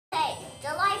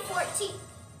teeth.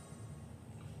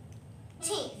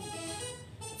 Teeth.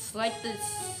 It's like this.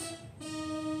 I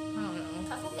don't know.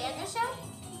 Kung Fu Panda show?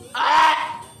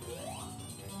 Ah!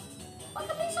 What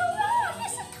could be so wrong?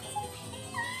 It's a Kung Fu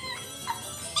Panda.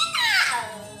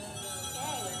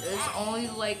 Okay, we're There's back. only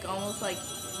like almost like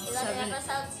 11 7.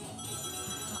 episodes.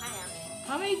 I know.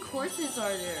 How many courses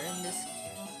are there in this?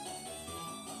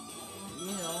 You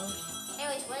know.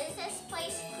 Anyways, what is this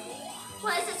place?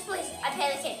 What is this place? I'm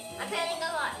panicking. I'm panicking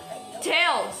a lot.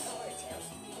 Tails. Don't worry,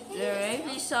 Tails. There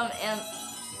may be some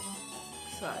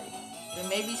Sorry. There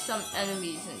may be some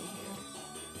enemies in here.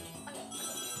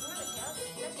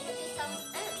 There should be some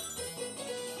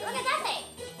Look at that thing.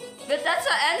 But that's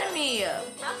an enemy!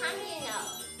 How come you know?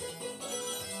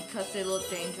 Because they look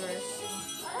dangerous.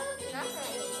 Oh,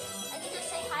 nothing. I can just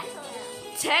say hi to him.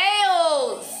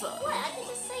 Tails! What? I can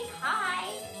just say hi.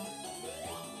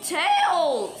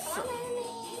 Tails! Come on,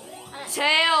 enemy.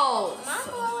 Tails! Come on,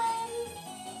 blow him.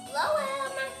 Blow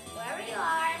him. Wherever you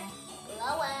are.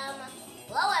 Blow him.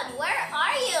 Blow him. Where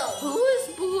are you? Who is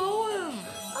below him?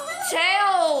 Oh,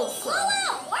 Tails! blow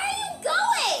him. Where are you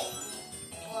going?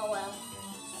 Blow him.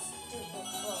 Stupid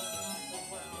blow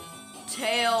him.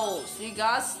 Tails, you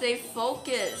gotta stay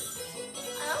focused.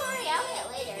 Don't worry, I'll get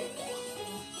later.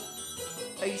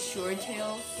 Are you sure,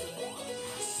 Tails?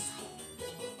 Yes.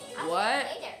 I'll What?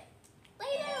 get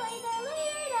later.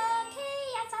 Later. Okay,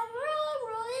 yes, I'm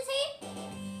rule is he?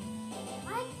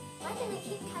 Why do they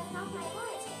keep cutting off my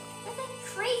lines? That's like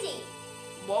crazy.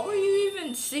 What were you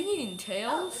even singing, Oh, the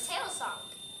Tails? Tails song.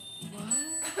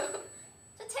 What?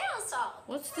 The Tails song.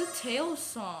 What's the Tails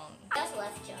song? Tails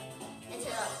left jump.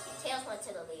 Tails went to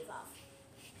the leave off.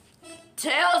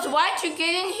 Tails, why'd you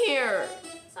get in here?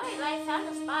 Sorry, but I found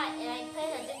a spot and I put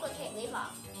a duplicate leave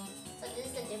off. So this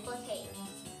is the duplicate.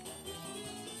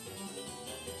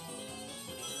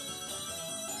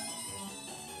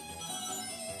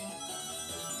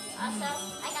 Also,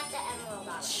 I got the emerald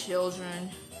on it. Children.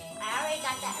 I already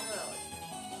got the emerald.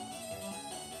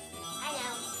 I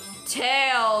know.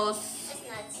 Tails. It's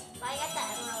nuts. But I got the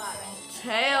emerald already. I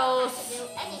Tails. don't have to do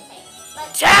anything.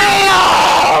 But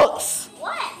Tails!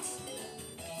 what?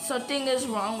 Something is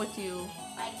wrong with you.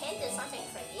 I can do something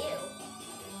for you.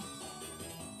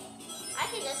 I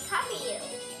can just copy you.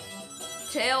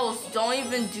 Tails, don't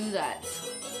even do that.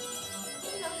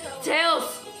 You know, so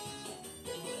Tails!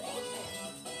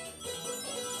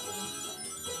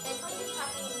 they told you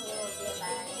copying you would be a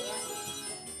bad idea.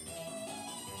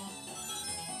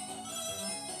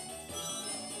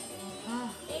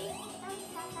 See?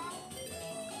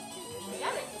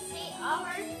 Remember to see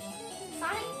our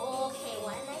Sonic. Okay,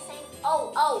 what am I saying?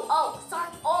 Oh,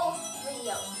 Sonic O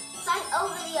video. Sonic O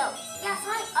video. Yeah,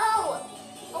 Sonic O.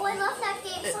 Oh, I love that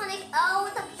game, Sonic O.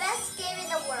 The best game in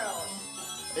the world.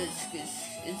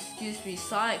 Excuse me,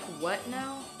 Sonic what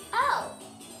now? Oh,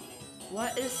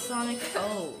 What is Sonic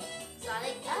O?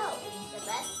 Sonic O. The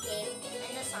best game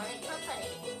in the Sonic company.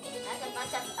 That's a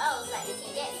bunch of O's that you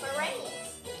can get for rings.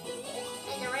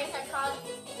 And the rings are called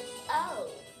O's.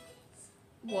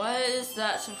 What is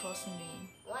that supposed to mean?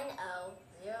 1 O,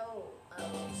 0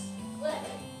 O's.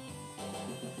 Whatever.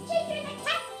 Children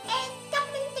attack and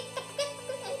coming to the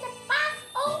back.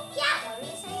 Oh yeah, what were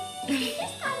you saying? You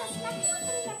just gotta smack you in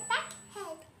the back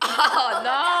head. Oh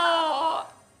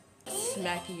no!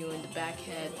 Smacking you in the back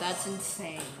head. That's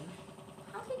insane.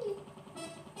 How can you?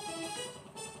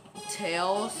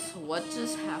 Tails, what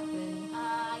just happened?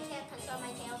 I can't control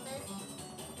my tail this.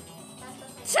 That's what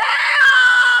I'm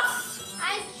Tails!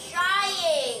 I'm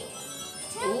trying.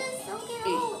 Tail this, don't get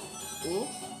old. Ooh,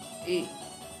 ee,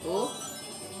 ooh,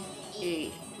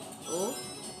 ee, ooh,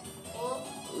 Oh,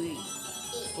 ee, eat.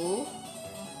 ooh,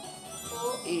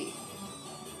 Oh, ee,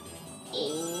 eat.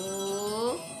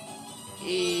 ooh,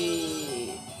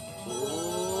 ee, ooh,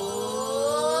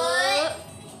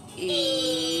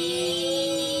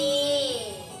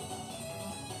 ee.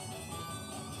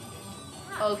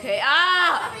 Okay, For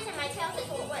ah! some reason my tail this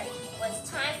won't work. Well, it's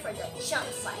time for the jump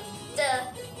slide.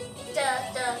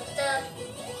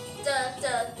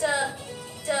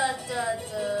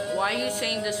 Why are you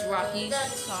saying this Rocky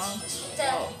song?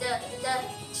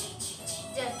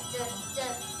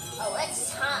 Oh,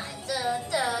 it's time.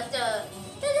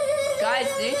 Guys,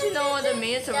 didn't you know what it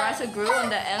means to Rise of Gru in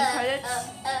the end credits?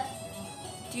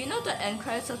 Do you know the end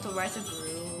credits of the Rise of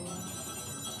Gru?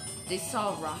 They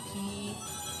saw Rocky,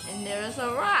 and there's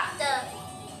a rock.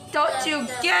 Don't you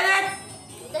get it?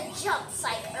 The jump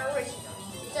like original.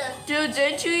 Dude,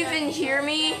 didn't you even hear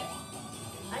me?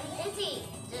 I'm busy.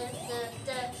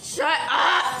 Shut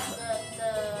up!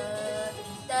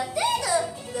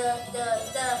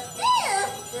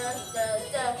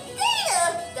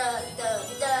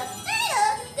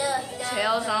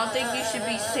 I don't think you should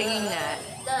be singing that.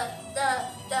 It's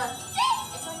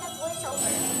like the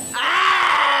voiceover.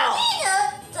 Ow!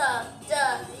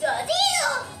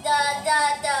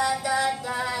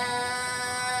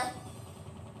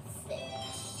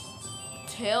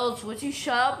 Tails, would you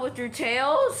shut up with your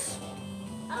tails?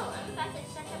 Oh, I'm about to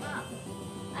shut them off.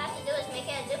 All I have to do is make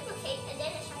it a duplicate and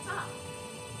then it shuts off.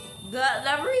 That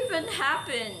never even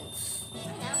happens. I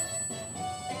know.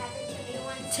 It happened to me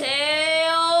once.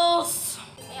 Tails!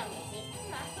 Tail, see?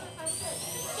 That's what I said.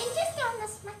 And just on the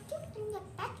smack you in the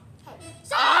back head.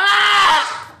 So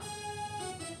Ah!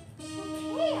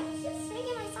 okay, I was just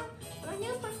singing my song for a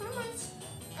new performance.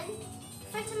 And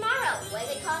for tomorrow, what is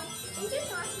it called? And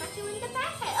just on smack you in the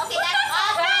back head. Okay, that's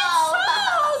awful.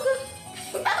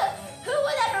 Who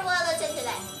would ever want to listen to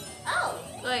that? Oh.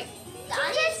 Like,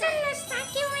 I'm just gonna smack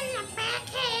you in the back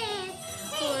head.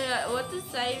 oh yeah, what does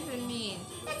that even mean?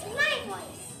 That's my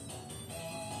voice.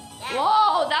 Yeah.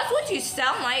 Whoa, that's what you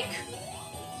sound like.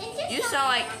 Ginger's You gonna sound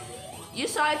like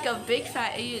smack- a big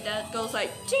fat idiot that goes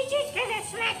like, Ginger's gonna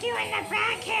smack you in the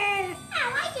back head.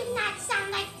 Oh, I do not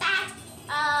sound like that.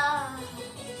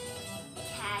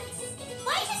 Cats.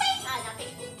 What did you say?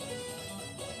 Nothing.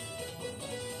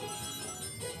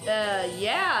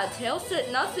 Yeah, Tails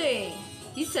said nothing.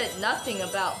 He said nothing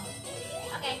about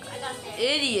Okay, I got there.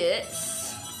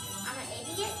 idiots. I'm an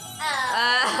idiot?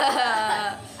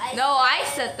 No, I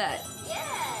said that.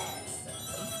 Yes.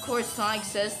 Of course, Sonic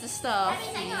says the stuff.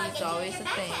 That means I know I It's get always your a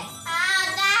thing. backpack. Oh,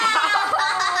 no!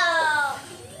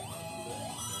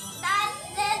 That's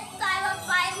the time of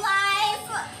my life.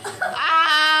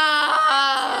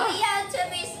 Ah! We had to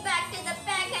be smacked in the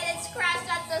backhead and scratched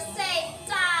at the same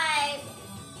time.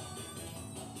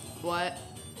 What?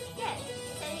 Yeah, he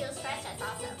said he'll scratch us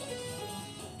also.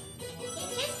 You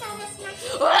just gotta smack you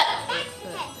in the What?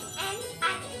 backhead, and I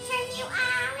turn you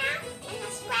around and I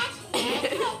scratch your head.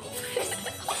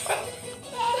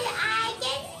 Then I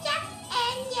get you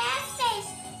in your face.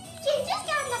 You just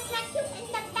gotta smack you in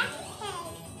the backhead.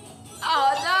 Oh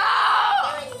no!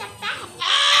 You in the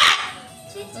backhead.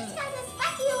 You just gotta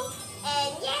smack you in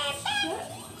your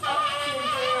backhead.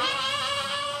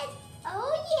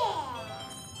 Oh yeah.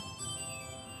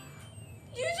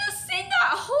 You just sing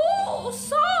that whole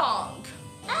song.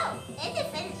 Oh, it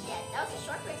didn't finish yet. That was a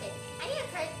short version. I need a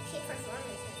keep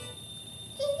performance.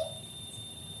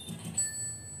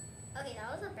 Okay, that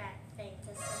was a bad thing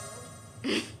to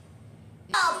say.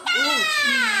 Oh, Ooh,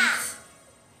 ah! jeez.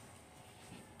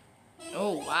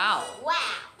 Oh wow. Wow,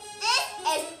 this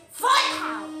is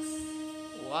Funhouse.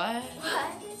 What?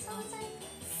 What did someone say?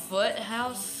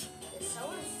 Foothouse? Did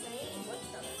someone say what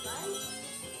the fudge?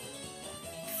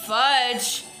 Fudge?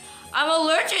 I'm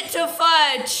allergic to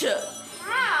fudge.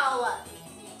 How?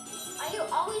 Are you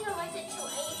always allergic to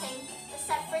anything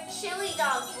except for chili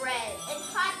dog bread and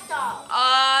hot dogs?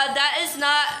 That is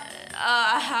not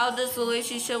how this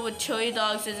relationship with chili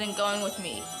dogs isn't going with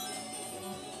me.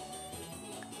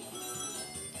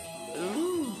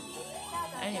 Ooh.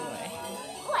 Anyway.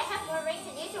 Oh, I have more rings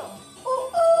than usual.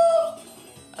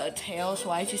 Ooh, ooh. Tails,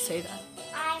 why'd you say that?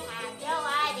 I have no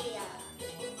idea.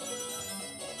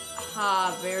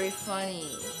 Ha, very funny.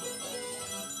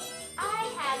 I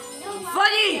have no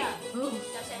Funny! idea. Ooh.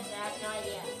 No sense, I have no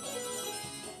idea.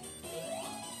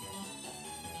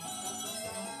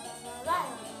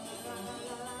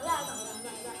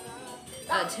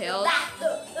 Tails?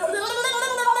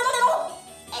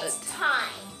 It's time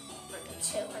for the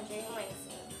 200 rings.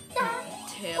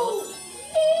 Tails?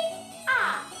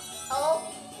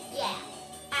 Oh, yeah.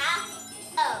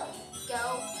 Oh.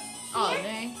 Go Oh, here.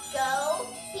 dang. Go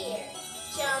here.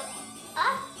 Jump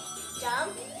up.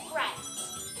 Jump right.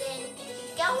 Then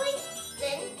keep going.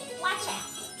 Then watch out.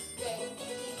 Then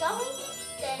keep going.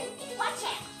 Then watch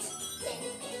out. Then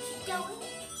keep going.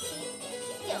 Keep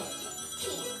going.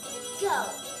 Keep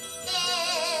going.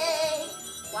 Then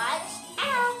watch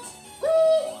out. We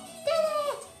did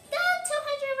it. The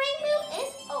 200 ring move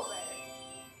is over.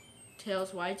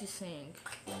 Tails, why'd you sing?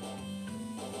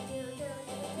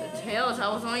 Tails, I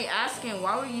was only asking,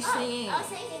 why were you singing? I was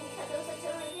singing because it was a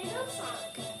 200 move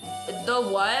song. The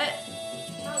what?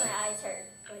 Oh, my eyes hurt.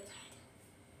 Really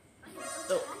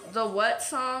tired. The what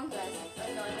song? Yes,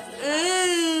 I know I messed it up.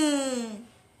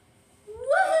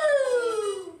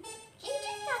 Woohoo! You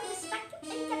just got the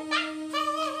spectrum in the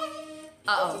backpack.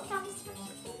 Uh-oh. You just got the spectrum in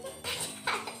the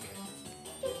backpack.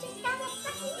 You just got the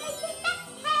spectrum in the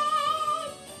backpack.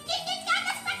 You just got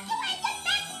the spectrum in the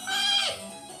backpack.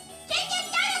 You just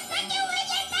got the spectrum in your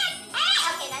backpack.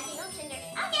 Okay, that's enough, Cinder.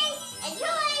 Okay,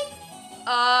 enjoy.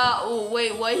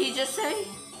 Wait, what did he just say?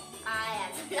 I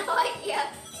have no idea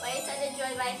why he said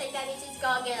enjoy, but I think that means he's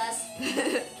gonna get us.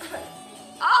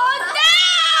 Oh,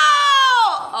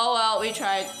 Oh well, we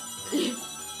tried.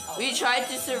 We tried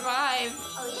to survive.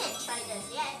 Oh, you didn't try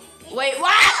this yet. Wait,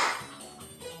 what?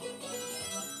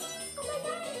 Oh my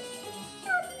god.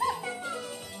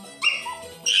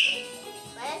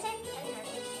 What did I say?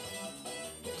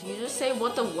 Did you just say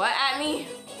what the what at me?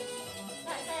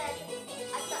 No, I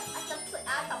said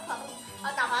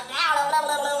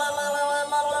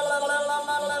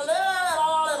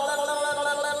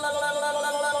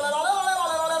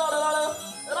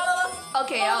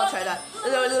Okay, I'll try that.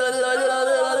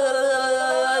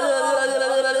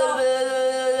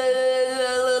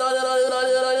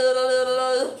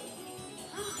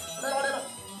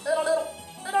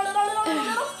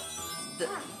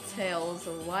 Tails,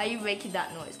 why are you making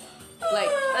that noise? Like.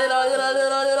 sorry,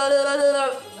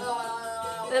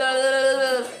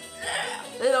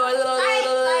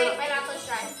 my mouth was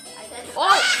dry. I couldn't.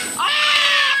 Oh!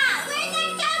 Where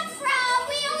did that come from?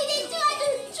 We only did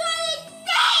 220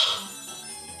 rings!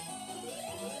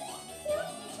 We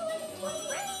only did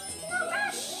 220 rings? No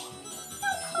rush. No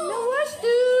cold. No rush,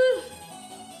 dude.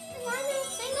 Not even a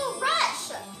single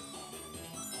rush.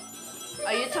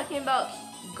 Are you talking about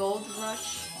Gold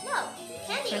Rush No,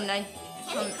 candy. from Candy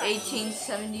from Crush.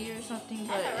 1870 or something?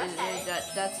 But That's a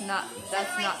rush, that's not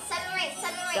Seven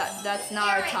rings. that's not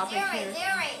our topic Zero here. rings, 0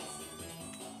 rings.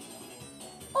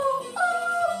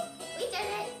 Oh, we did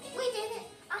it. We did it.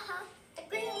 The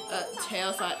green one.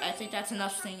 Tails, I think that's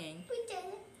enough singing. We did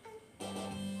it.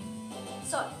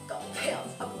 So, go Tails.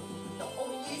 The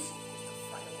only is the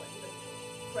final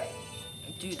one.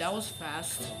 Great. Dude, that was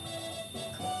fast.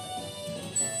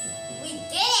 We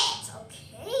did it.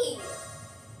 Okay.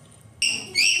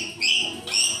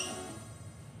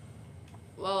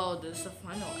 Whoa, this is the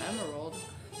final Emerald.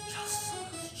 Yes.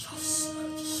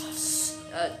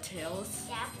 Tails.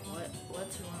 Yeah.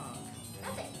 What's wrong?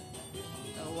 Nothing.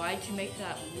 Why'd you make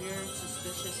that weird,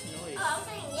 suspicious noise? Oh, I was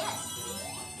saying yes.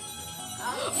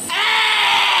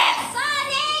 Ah!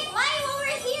 Sonic, why are you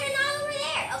over here, not over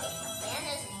there? Okay, the plan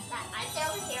is that I stay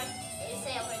over here, you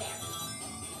stay over there.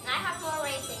 And I have more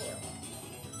rings than you.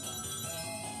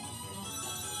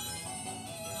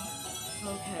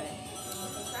 Okay.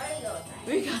 Try to go with that.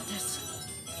 We got this.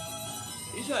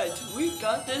 Besides, we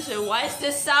got this, and why is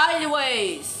this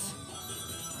sideways?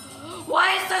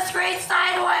 Why is the screen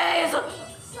sideways?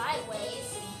 Sideways.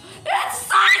 It's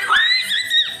sideways!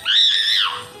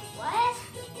 What?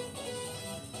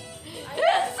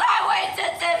 It's sideways,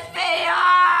 it's in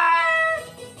VR!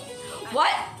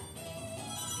 What?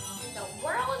 In the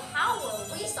world, how were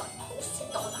we supposed to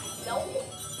know that? No.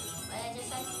 What did I just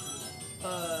say? I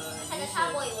said You a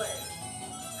cowboy word.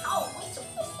 How are we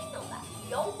supposed to know that?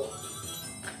 Yo.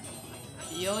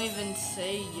 You don't even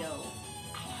say yo.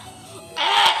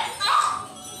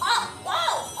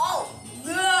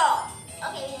 Yeah.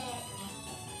 Okay,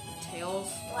 yeah. Tails,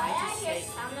 Why why'd did I you hear say?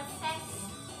 sound effects?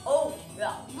 Oh,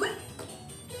 yeah.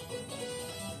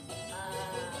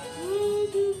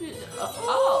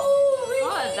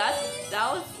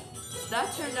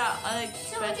 That turned out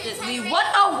unexpectedly. 210 What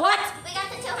the what? We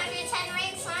got the 210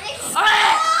 rings, Sonic.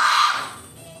 Ah!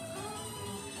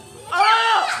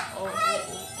 Ah! Oh.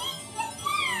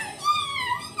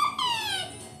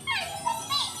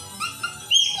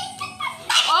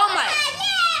 Oh my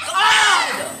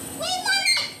God! We love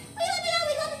it! We love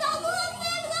it! We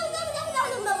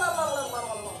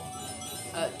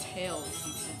love it! Tails,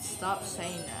 you should stop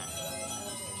saying that.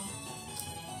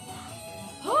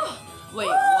 Wait,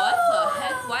 what the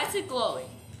heck? Why is it glowing?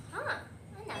 Huh?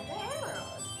 Another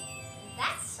emerald.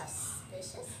 That's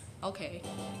suspicious. Okay.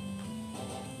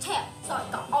 Tail, sorry,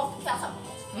 go. Oh, tail, sorry.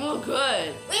 Oh,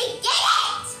 good. We did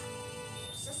it!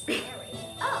 It's just narrating.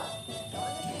 Oh, go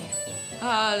in the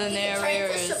mirror. The You can narrator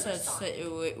turn to is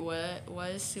supersonic. wait, what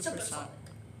is supersonic? Supersonic.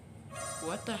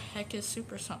 What the heck is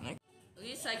supersonic? At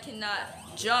least I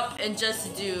cannot jump and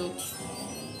just do.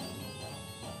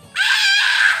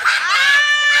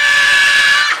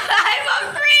 I'm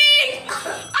a freak!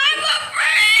 I'm a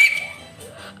freak!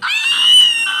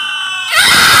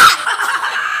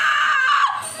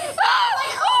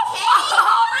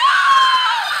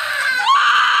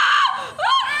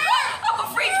 I'm a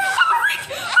freak!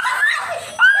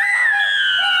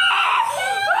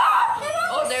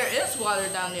 Oh, there is water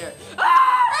down there.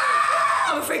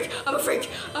 I'm a freak! I'm a freak!